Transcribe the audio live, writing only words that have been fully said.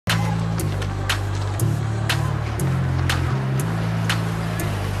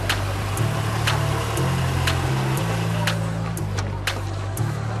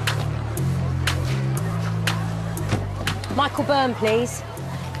Byrne, please.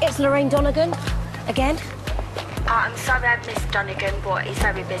 It's Lorraine Donnegan. Again? I'm sorry I've missed Donnegan, but he's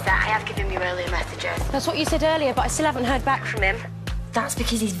very busy. I have given you earlier messages. That's what you said earlier, but I still haven't heard back from him. That's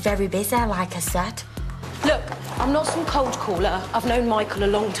because he's very busy, like I said. Look, I'm not some cold caller. I've known Michael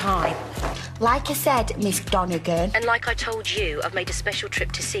a long time. Like I said, Miss Donnegan. And like I told you, I've made a special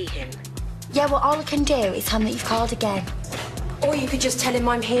trip to see him. Yeah, well, all I can do is tell him that you've called again. Or you could just tell him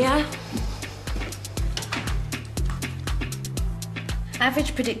I'm here.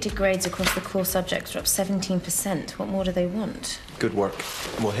 Average predicted grades across the core subjects are up 17%. What more do they want? Good work.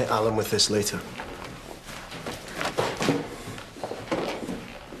 We'll hit Alan with this later.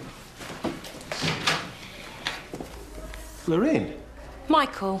 Lorraine?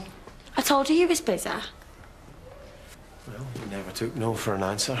 Michael, I told you was busy. Well, you never took no for an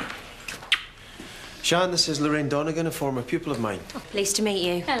answer. Shan, this is Lorraine Donnegan, a former pupil of mine. Oh, pleased to meet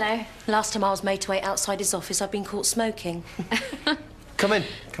you. Hello. Last time I was made to wait outside his office, I've been caught smoking. Come in,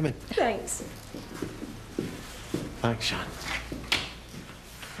 come in. Thanks. Thanks, Shan.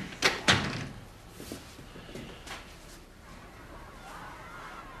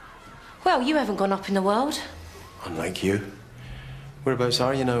 Well, you haven't gone up in the world. Unlike you. Whereabouts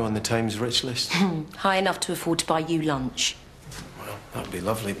are you now on the Times rich list? High enough to afford to buy you lunch. Well, that'd be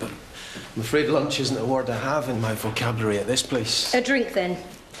lovely, but I'm afraid lunch isn't a word I have in my vocabulary at this place. A drink, then.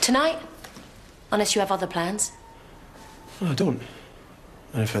 Tonight? Unless you have other plans. No, I don't.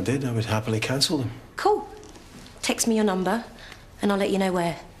 And if I did, I would happily cancel them. Cool. Text me your number, and I'll let you know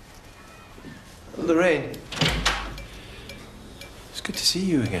where. Lorraine. It's good to see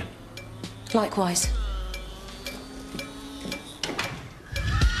you again. Likewise.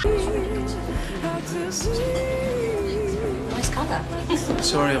 Nice colour.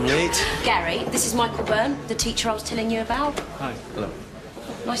 Sorry I'm late. Gary, this is Michael Byrne, the teacher I was telling you about. Hi. Hello.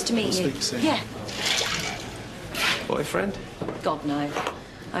 Nice to meet you. Speak soon. Yeah. Boyfriend? God, no.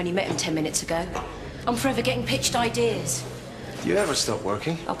 I only met him 10 minutes ago. I'm forever getting pitched ideas. Do you ever stop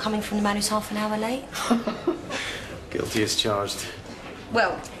working? Oh, coming from the man who's half an hour late? Guilty as charged.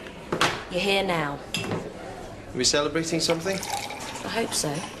 Well, you're here now. Are we celebrating something? I hope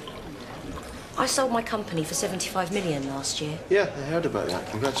so. I sold my company for 75 million last year. Yeah, I heard about that.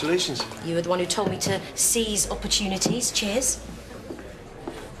 Congratulations. You were the one who told me to seize opportunities. Cheers.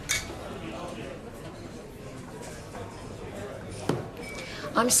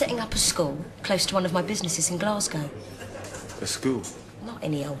 I'm setting up a school close to one of my businesses in Glasgow. A school? Not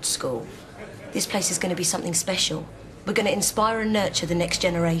any old school. This place is going to be something special. We're going to inspire and nurture the next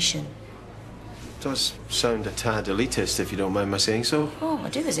generation. Does sound a tad elitist, if you don't mind my saying so. Oh, I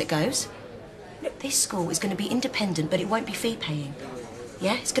do as it goes. Look, this school is going to be independent, but it won't be fee-paying.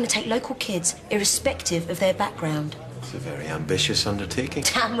 Yeah? It's going to take local kids, irrespective of their background. It's a very ambitious undertaking.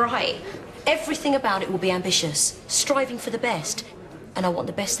 Damn right. Everything about it will be ambitious, striving for the best. And I want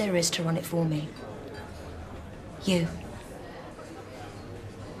the best there is to run it for me. You.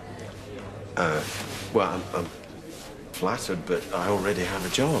 Well, I'm flattered, but I already have a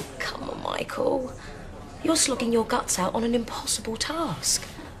job. Come on, Michael. You're slogging your guts out on an impossible task.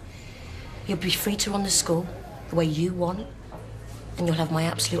 You'll be free to run the school the way you want, and you'll have my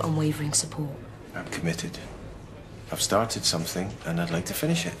absolute unwavering support. I'm committed. I've started something, and I'd like to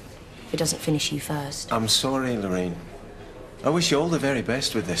finish it. If it doesn't finish you first. I'm sorry, Lorraine. I wish you all the very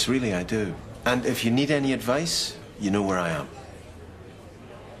best with this, really, I do. And if you need any advice, you know where I am.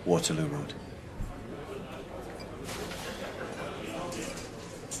 Waterloo Road.